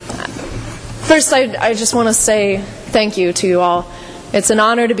First, I just want to say thank you to you all. It's an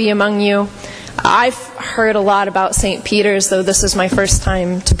honor to be among you. I've heard a lot about St. Peter's, though this is my first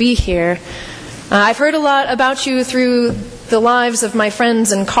time to be here. I've heard a lot about you through the lives of my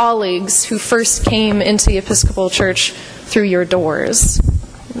friends and colleagues who first came into the Episcopal Church through your doors.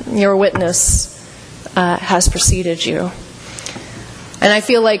 Your witness has preceded you. And I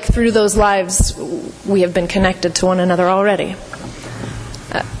feel like through those lives, we have been connected to one another already.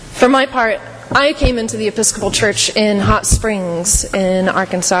 For my part, I came into the Episcopal Church in Hot Springs in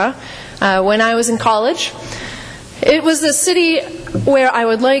Arkansas when I was in college. It was the city where I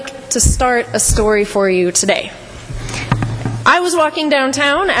would like to start a story for you today. I was walking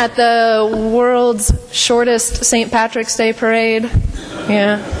downtown at the world's shortest St. Patrick's Day parade.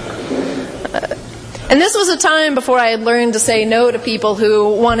 And this was a time before I had learned to say no to people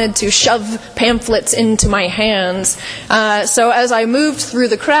who wanted to shove pamphlets into my hands. So as I moved through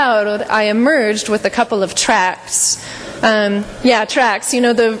the crowd, I emerged with a couple of tracts. Tracts,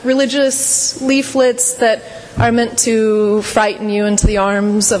 the religious leaflets that are meant to frighten you into the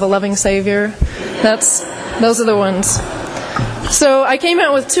arms of a loving Savior. Those are the ones. So I came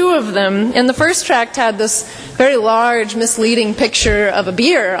out with two of them, and the first tract had this very large, misleading picture of a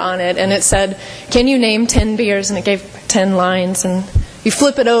beer on it, and it said, "Can you name 10 beers?" And it gave 10 lines, and you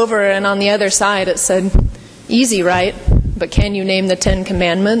flip it over, and on the other side it said, "Easy, right? But can you name the 10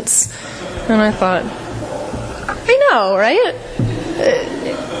 commandments?" And I thought, I know, right?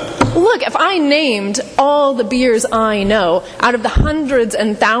 Look, if I named all the beers I know out of the hundreds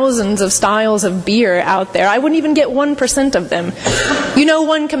and thousands of styles of beer out there, I wouldn't even get 1% of them. You know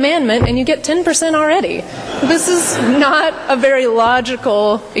one commandment and you get 10% already. This is not a very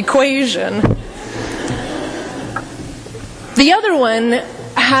logical equation. The other one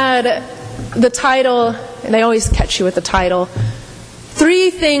had the title, and they always catch you with the title, 3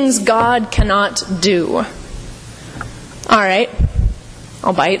 Things God Cannot Do. All right,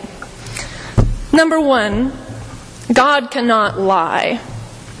 I'll bite. Number 1, God cannot lie.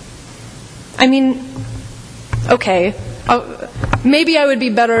 I mean, okay, maybe I would be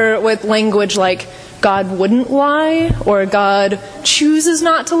better with language like God wouldn't lie or God chooses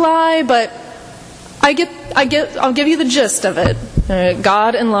not to lie, but I'll give you the gist of it.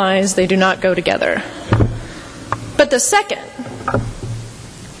 God and lies, they do not go together. But the second,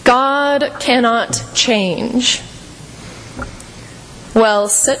 God cannot change. Well,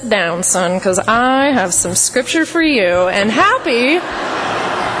 sit down, son, because I have some scripture for you. And happy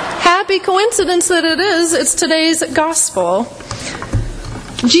coincidence that it is, it's today's gospel.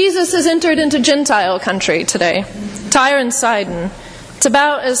 Jesus has entered into Gentile country today, Tyre and Sidon. It's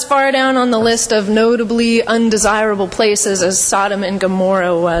about as far down on the list of notably undesirable places as Sodom and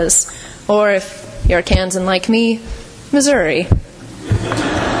Gomorrah was. Or if you're a Kansan like me, Missouri.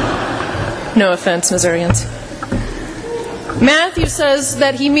 No offense, Missourians. Matthew says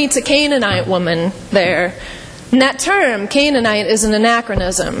that he meets a Canaanite woman there. And that term, Canaanite, is an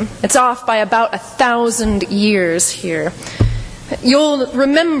anachronism. It's off by about 1,000 years here. You'll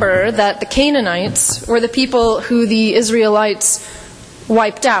remember that the Canaanites were the people who the Israelites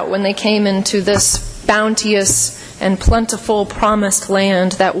wiped out when they came into this bounteous and plentiful promised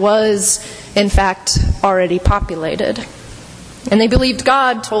land that was, in fact, already populated. And they believed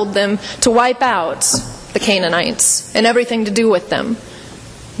God told them to wipe out the Canaanites and everything to do with them.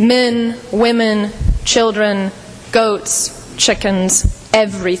 Men, women, children, goats, chickens,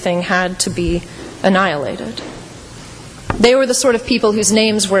 everything had to be annihilated. They were the sort of people whose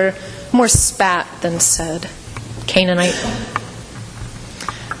names were more spat than said. Canaanite.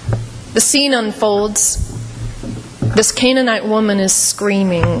 The scene unfolds. This Canaanite woman is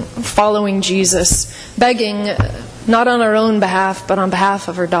screaming, following Jesus, begging, not on her own behalf, but on behalf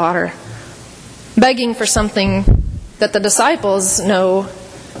of her daughter. Begging for something that the disciples know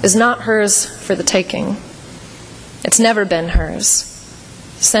is not hers for the taking. It's never been hers.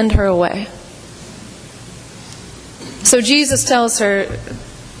 Send her away. So Jesus tells her,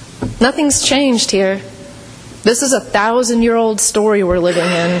 nothing's changed here. This is a 1,000-year-old story we're living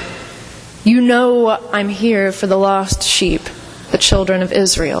in. You know I'm here for the lost sheep, the children of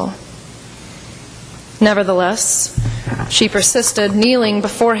Israel. Nevertheless, she persisted, kneeling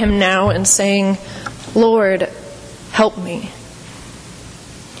before him now and saying, Lord, help me.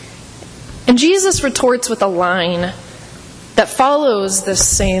 And Jesus retorts with a line that follows this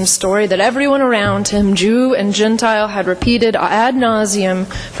same story that everyone around him, Jew and Gentile, had repeated ad nauseum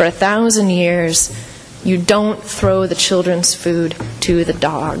for 1,000 years. You don't throw the children's food to the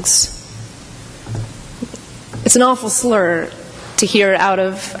dogs. It's an awful slur to hear out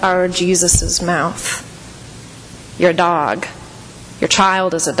of our Jesus' mouth. You're a dog. Your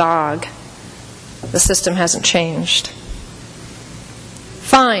child is a dog. The system hasn't changed.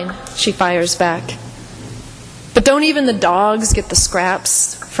 Fine, she fires back. But don't even the dogs get the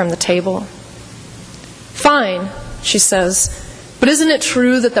scraps from the table? Fine, she says. But isn't it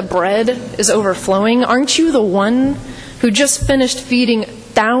true that the bread is overflowing? Aren't you the one who just finished feeding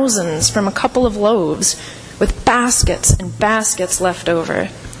thousands from a couple of loaves with baskets and baskets left over?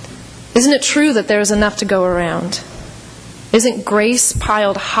 Isn't it true that there's enough to go around? Isn't grace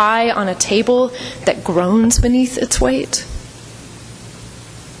piled high on a table that groans beneath its weight?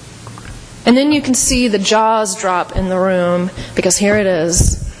 And then you can see the jaws drop in the room, because here it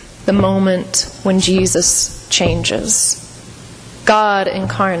is, the moment when Jesus changes. God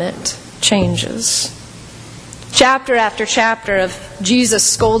incarnate changes. Chapter after chapter of Jesus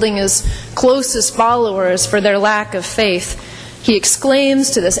scolding his closest followers for their lack of faith, he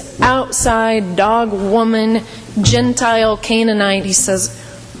exclaims to this outside dog woman, Gentile Canaanite, he says,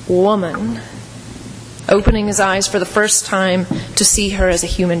 "Woman," opening his eyes for the first time to see her as a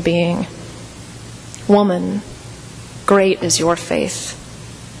human being. "Woman, great is your faith."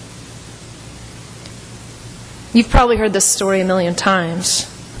 You've probably heard this story a million times,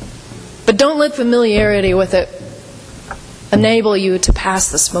 but don't let familiarity with it enable you to pass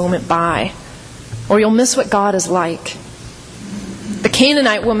this moment by, or you'll miss what God is like. The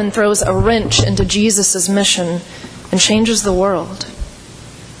Canaanite woman throws a wrench into Jesus' mission and changes the world.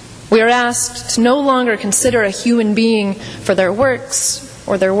 We are asked to no longer consider a human being for their works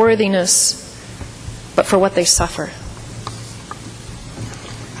or their worthiness, but for what they suffer.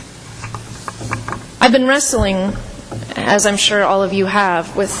 I've been wrestling, as I'm sure all of you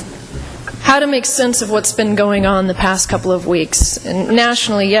have, with how to make sense of what's been going on the past couple of weeks. And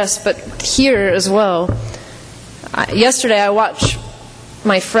nationally, yes, but here as well. Yesterday I watched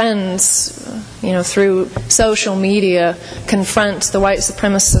my friends, through social media, confront the white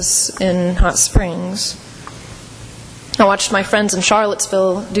supremacists in Hot Springs. I watched my friends in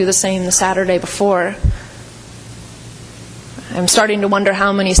Charlottesville do the same the Saturday before. I'm starting to wonder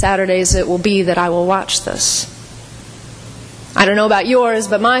how many Saturdays it will be that I will watch this. I don't know about yours,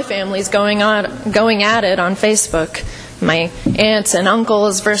 but my family's going at it on Facebook. My aunts and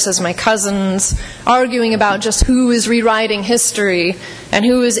uncles versus my cousins, arguing about just who is rewriting history and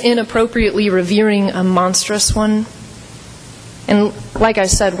who is inappropriately revering a monstrous one. And like I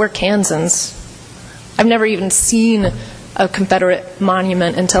said, we're Kansans. I've never even seen a Confederate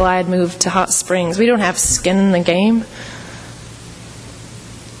monument until I had moved to Hot Springs. We don't have skin in the game.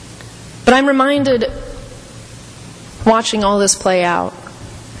 But I'm reminded, watching all this play out,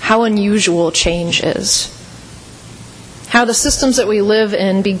 how unusual change is. How the systems that we live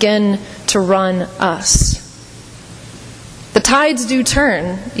in begin to run us. The tides do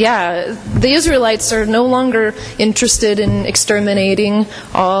turn. Yeah, the Israelites are no longer interested in exterminating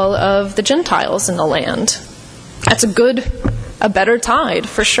all of the Gentiles in the land. That's a better tide,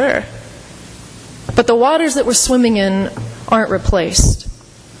 for sure. But the waters that we're swimming in aren't replaced.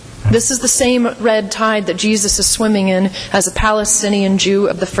 This is the same red tide that Jesus is swimming in as a Palestinian Jew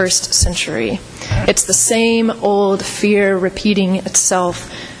of the first century. It's the same old fear repeating itself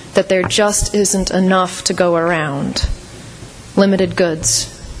that there just isn't enough to go around. Limited goods,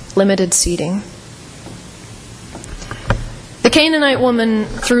 limited seating. The Canaanite woman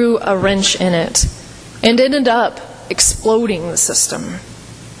threw a wrench in it and ended up exploding the system.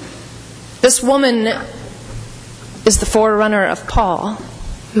 This woman is the forerunner of Paul,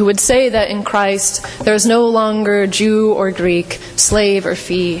 who would say that in Christ there is no longer Jew or Greek, slave or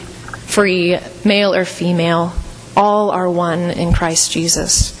free, male or female. All are one in Christ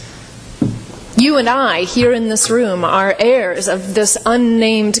Jesus. You and I, here in this room, are heirs of this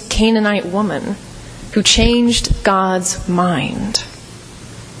unnamed Canaanite woman who changed God's mind.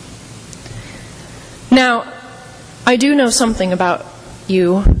 Now, I do know something about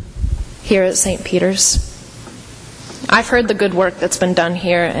you here at St. Peter's. I've heard the good work that's been done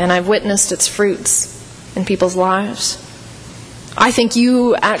here, and I've witnessed its fruits in people's lives. I think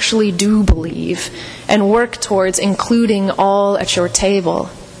you actually do believe and work towards including all at your table.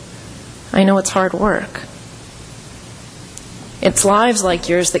 I know it's hard work. It's lives like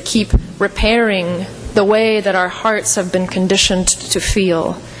yours that keep repairing the way that our hearts have been conditioned to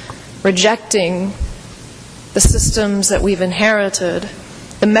feel, rejecting the systems that we've inherited,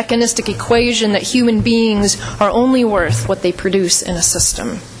 the mechanistic equation that human beings are only worth what they produce in a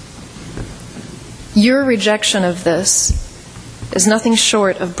system. Your rejection of this is nothing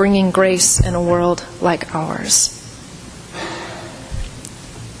short of bringing grace in a world like ours.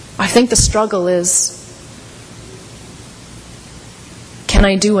 I think the struggle is, can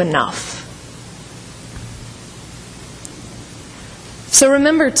I do enough? So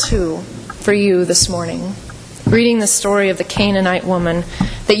remember too, for you this morning, reading the story of the Canaanite woman,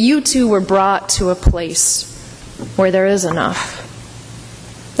 that you too were brought to a place where there is enough.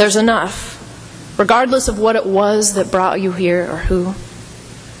 There's enough, regardless of what it was that brought you here or who.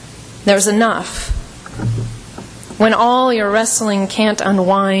 There's enough. When all your wrestling can't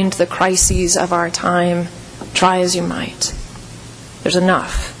unwind the crises of our time, try as you might. There's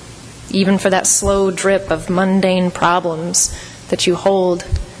enough, even for that slow drip of mundane problems that you hold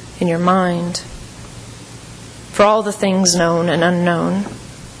in your mind. For all the things known and unknown,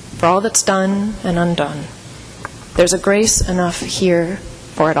 for all that's done and undone, there's a grace enough here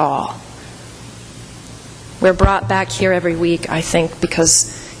for it all. We're brought back here every week, I think,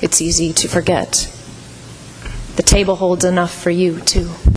 because it's easy to forget. The table holds enough for you, too.